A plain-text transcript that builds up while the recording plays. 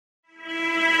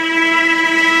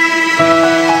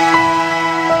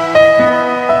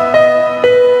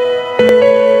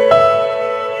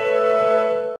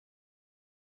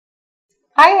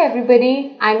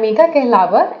everybody, I'm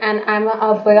Megha and I'm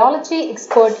a biology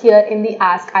expert here in the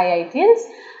Ask IITians,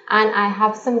 and I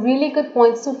have some really good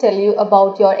points to tell you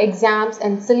about your exams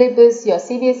and syllabus, your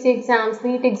CBSE exams,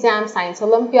 NEET exams, science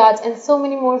Olympiads and so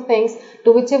many more things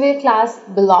to whichever class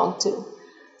belong to.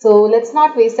 So let's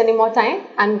not waste any more time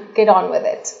and get on with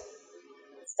it.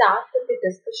 Start with the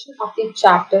discussion of the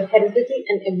chapter Heredity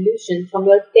and Evolution from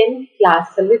your 10th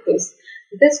class syllabus.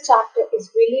 This chapter is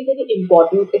really very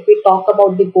important if we talk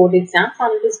about the board exams,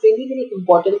 and it is really very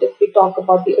important if we talk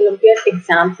about the Olympiad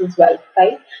exams as well,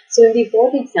 right? So in the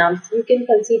board exams, you can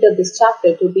consider this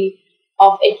chapter to be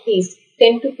of at least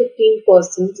 10 to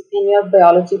 15% in your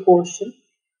biology portion,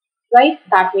 right?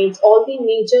 That means all the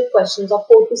major questions of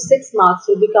 4 to 6 marks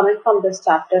will be coming from this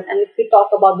chapter. And if we talk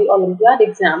about the Olympiad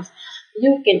exams,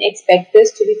 you can expect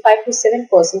this to be 5 to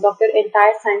 7% of your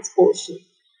entire science portion.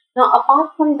 Now,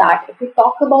 apart from that, if we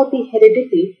talk about the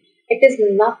heredity, it is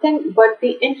nothing but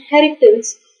the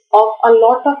inheritance of a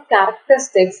lot of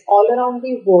characteristics all around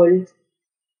the world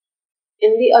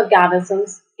in the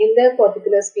organisms, in their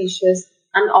particular species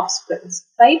and offsprings,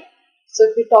 right? So,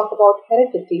 if we talk about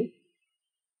heredity,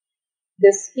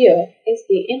 this here is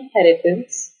the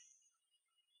inheritance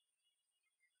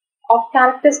of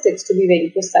characteristics, to be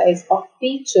very precise, of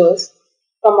features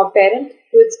from a parent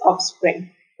to its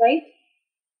offspring, right?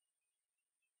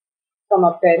 From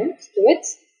a parent to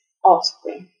its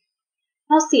offspring.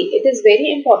 Now see, it is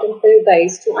very important for you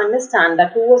guys to understand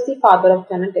that who was the father of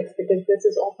genetics, because this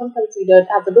is often considered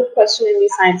as a good question in the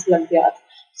science Olympiad.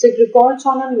 So Gregor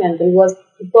John Mendel was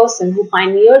the person who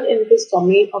pioneered in this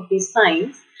domain of the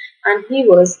science, and he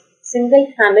was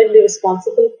single-handedly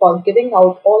responsible for giving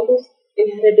out all those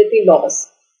heredity laws.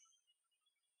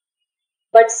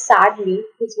 But sadly,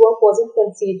 his work wasn't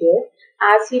considered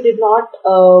as he did not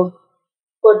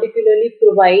particularly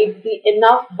provide the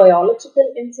enough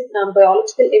biological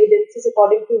evidences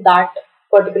according to that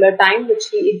particular time which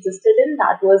he existed in,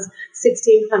 that was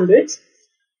 1600s.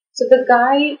 So the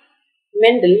guy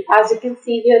Mendel, as you can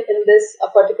see here in this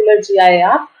particular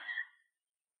GIF,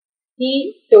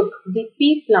 he took the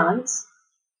pea plants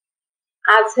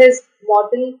as his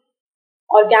model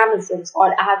organisms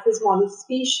or as his model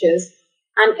species,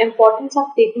 and importance of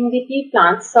taking the pea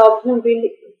plants served him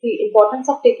really. The importance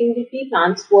of taking the pea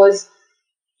plants was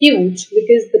huge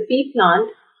because the pea plant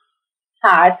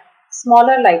had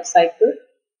smaller life cycle.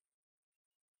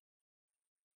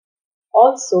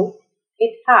 Also,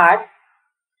 it had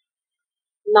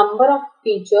number of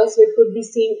features which could be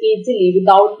seen easily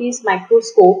without this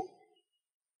microscope.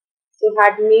 So, it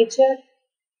had major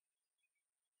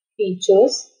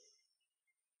features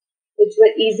which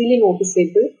were easily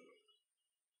noticeable.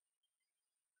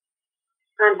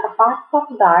 And apart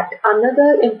from that,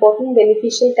 another important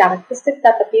beneficial characteristic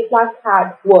that the pea plant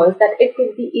had was that it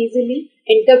could be easily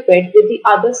interbred with the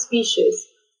other species,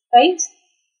 right?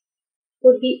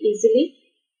 Could be easily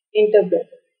interbred.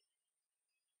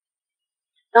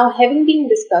 Now, having been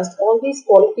discussed all these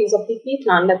qualities of the pea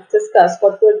plant, let's discuss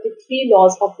what were the 3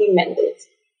 laws of the Mendel's,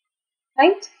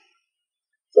 right?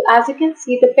 So, as you can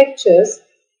see the pictures,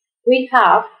 we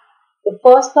have the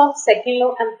first law, second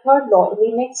law and third law in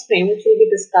the next frame, which will be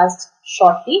discussed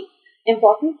shortly.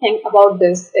 Important thing about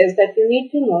this is that you need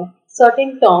to know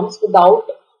certain terms. Without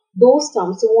those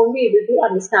terms, you won't be able to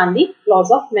understand the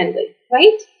laws of Mendel,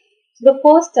 right? So the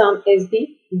first term is the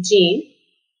gene.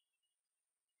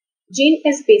 Gene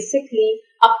is basically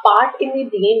a part in the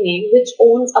DNA which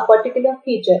owns a particular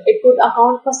feature. It could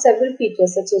account for several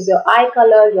features such as your eye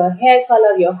color, your hair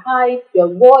color, your height,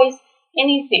 your voice,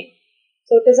 anything.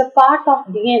 So it is a part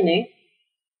of DNA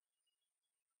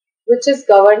which is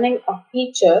governing a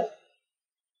feature,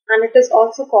 and it is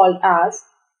also called as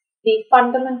the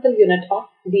fundamental unit of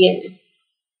DNA.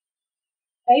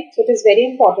 Right? So it is very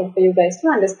important for you guys to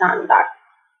understand that.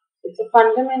 It's a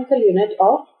fundamental unit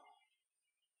of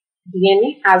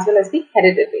DNA as well as the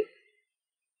heredity.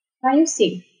 Now you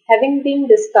see, having been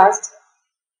discussed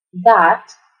that,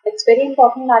 it's very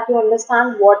important that you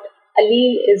understand what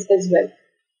allele is as well.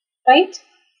 Right?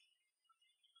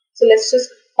 So let's just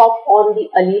hop on the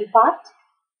allele part.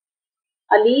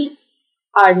 Allele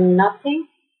are nothing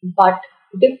but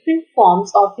different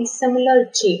forms of the similar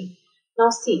gene.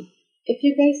 Now see, if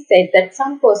you guys said that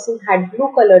some person had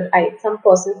blue colored eyes, some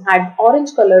person had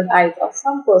orange colored eyes, or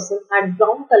some person had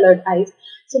brown colored eyes,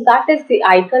 so that is the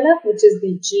eye color, which is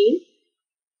the gene.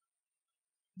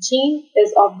 Gene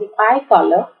is of the eye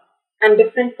color, and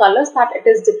different colors that it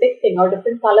is depicting or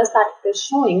different colors that it is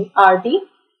showing are the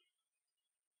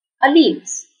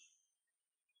alleles,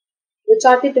 which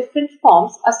are the different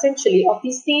forms essentially of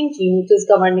the same gene which is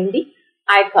governing the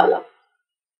eye color.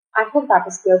 I hope that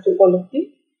is clear to all of you.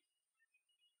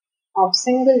 of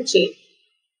single gene.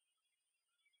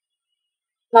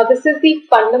 Now this is the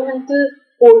fundamental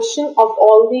portion of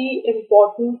all the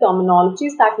important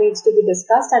terminologies that needs to be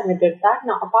discussed, and we did that.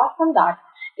 Now apart from that,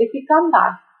 if we come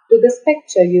back to this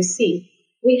picture, you see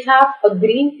we have a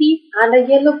green pea and a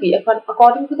yellow pea.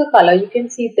 According to the color, you can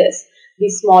see this, the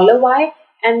smaller y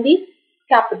and the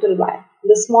capital Y.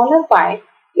 The smaller y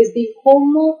is the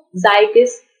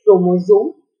homozygous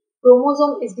chromosome.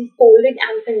 Chromosome is the folded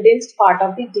and condensed part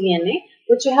of the DNA,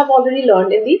 which you have already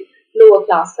learned in the lower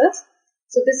classes.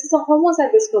 So this is a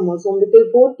homozygous chromosome because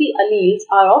both the alleles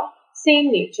are of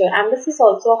same nature, and this is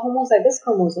also a homozygous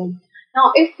chromosome.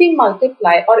 Now if we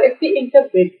multiply or if we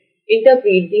interbreed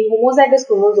the homozygous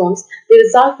chromosomes, the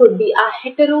result would be a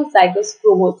heterozygous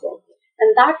chromosome,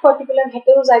 and that particular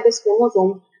heterozygous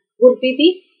chromosome would be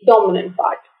the dominant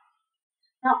part.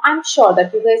 Now I'm sure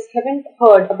that you guys haven't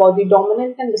heard about the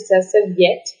dominant and recessive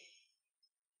yet,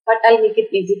 but I'll make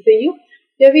it easy for you.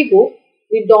 Here we go.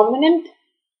 The dominant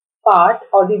part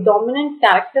or the dominant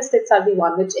characteristics are the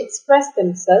one which express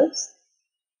themselves.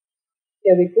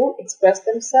 Here we go, express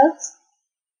themselves.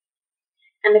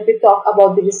 And if we talk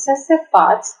about the recessive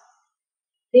parts,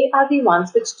 they are the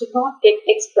ones which do not get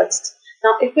expressed.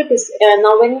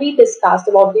 Now, when we discussed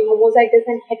about the homozygous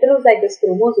and heterozygous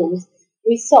chromosomes,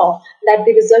 we saw that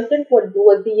the resultant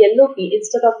was the yellow pea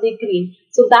instead of the green.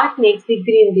 So that makes the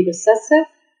green the recessive,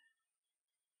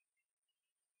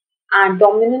 and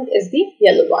dominant is the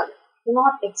yellow one. Do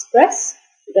not express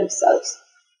themselves.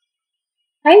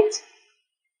 Right?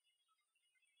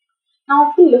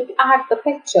 Now, if we look at the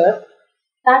picture,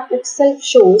 that itself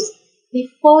shows the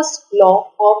first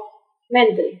law of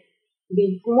Mendel.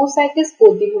 The homozygous,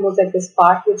 both the homozygous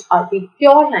part, which are the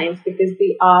pure lines because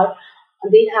they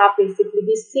have basically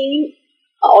the same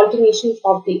alternations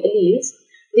of the alleles.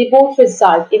 They both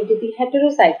result into the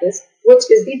heterozygous, which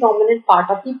is the dominant part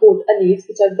of the both alleles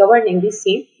which are governing the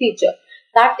same feature.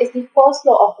 That is the first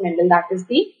law of Mendel, that is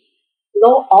the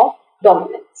law of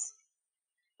dominance.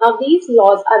 Now these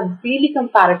laws are really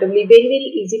comparatively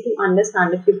very easy to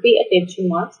understand if you pay attention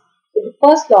once. So the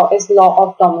first law is law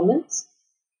of dominance.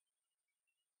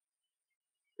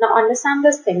 Now understand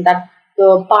this thing, that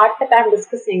the part that I am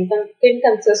discussing can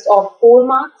consist of 4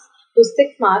 marks to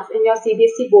 6 marks in your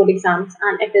CBSE board exams,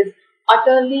 and it is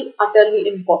utterly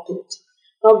important.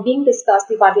 Now being discussed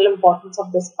the vital importance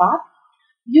of this part,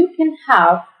 you can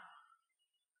have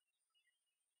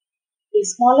the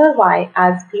smaller y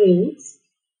as greens.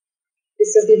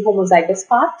 This is the homozygous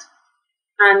part,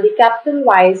 and the capital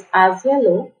Y's as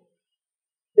yellow.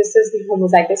 This is the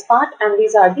homozygous part, and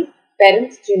these are the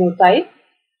parent genotype.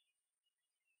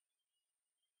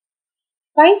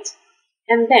 Right?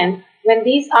 And then when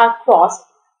these are crossed,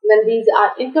 when these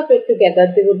are interbred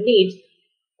together, they would lead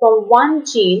from one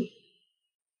gene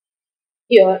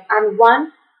here and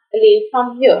one allele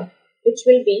from here, which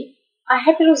will be a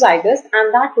heterozygous,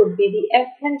 and that would be the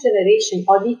F1 generation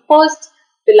or the first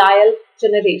filial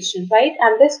generation, right?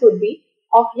 And this would be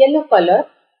of yellow color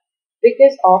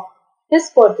because of this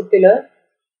particular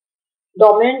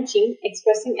dominant gene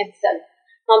expressing itself.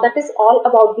 Now that is all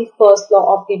about the first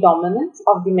law of the dominance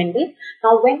of the Mendel.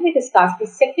 Now when we discuss the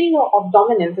second law of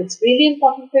dominance, it's really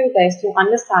important for you guys to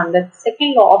understand that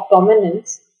second law of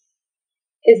dominance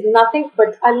is nothing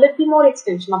but a little more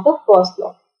extension of the first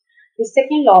law. The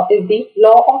second law is the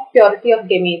law of purity of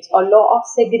gametes or law of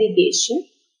segregation.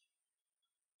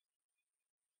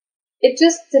 It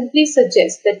just simply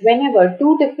suggests that whenever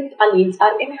two different alleles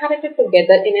are inherited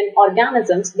together in an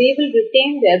organism, they will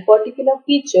retain their particular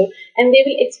feature and they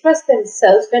will express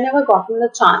themselves whenever gotten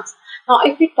the chance. Now,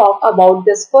 if we talk about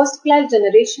this first filial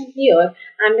generation here,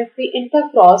 and if we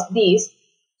intercross these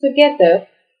together,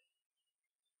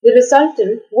 the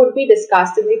resultant would be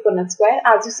discussed in the Punnett square.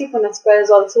 As you see, Punnett square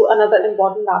is also another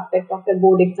important aspect of the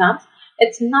board exams.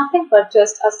 It's nothing but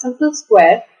just a simple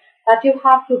square that you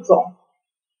have to draw.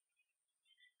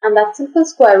 And that simple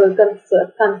square will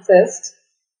consist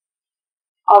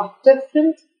of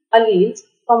different alleles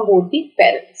from both the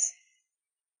parents.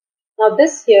 Now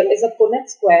this here is a Punnett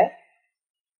square,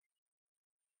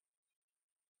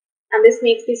 and this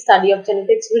makes the study of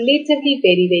genetics relatively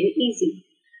very easy.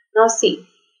 Now see,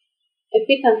 if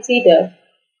we consider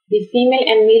the female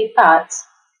and male parts,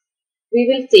 we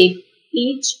will take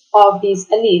each of these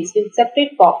alleles in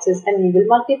separate boxes and we will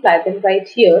multiply them right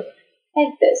here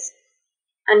like this.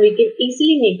 And we can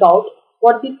easily make out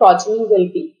what the progeny will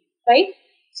be, right?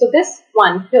 So this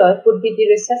one here would be the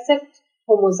recessive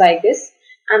homozygous,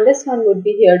 and this one would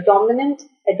be here dominant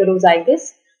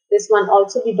heterozygous. This one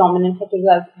also be dominant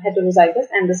heterozygous,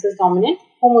 and this is dominant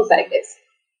homozygous,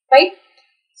 right?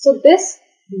 So this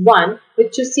one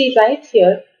which you see right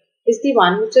here is the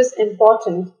one which is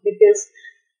important because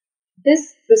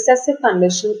this recessive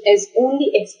condition is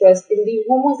only expressed in the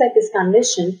homozygous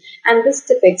condition, and this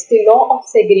depicts the law of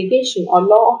segregation or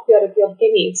law of purity of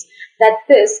gametes, that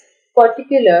this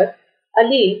particular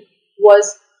allele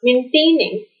was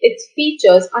maintaining its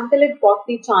features until it got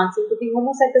the chance into the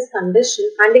homozygous condition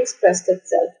and expressed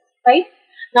itself, right?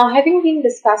 Now, having been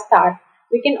discussed that,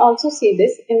 we can also see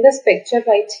this in this picture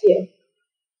right here.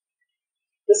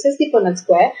 This is the Punnett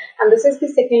square and this is the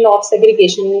second law of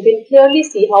segregation. You can clearly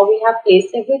see how we have placed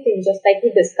everything just like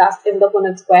we discussed in the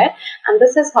Punnett square, and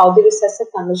this is how the recessive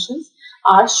conditions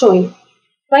are showing,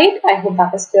 right? I hope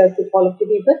that is clear to all of you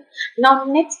people. Now,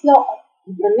 the next law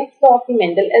of the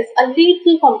Mendel is a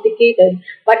little complicated,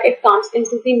 but it comes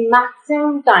into the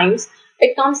maximum times.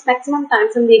 It comes maximum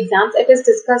times in the exams. It is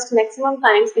discussed maximum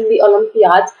times in the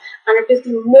Olympiads, and it is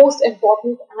the most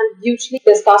important and hugely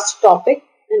discussed topic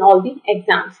in all the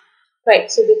exams. Right,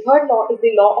 so the third law is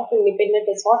the law of independent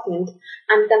assortment,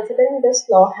 and considering this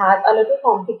law has a little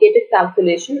complicated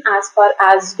calculation as far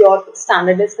as your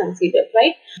standard is considered,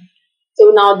 right?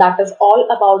 So now that is all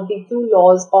about the two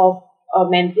laws of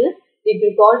Mendel, the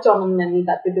Gregor John Mendel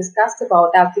that we discussed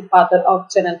about as the father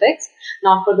of genetics.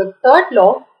 Now for the third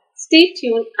law, stay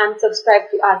tuned and subscribe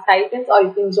to askIITians, or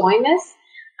you can join us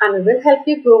and we will help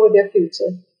you grow with your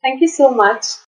future. Thank you so much.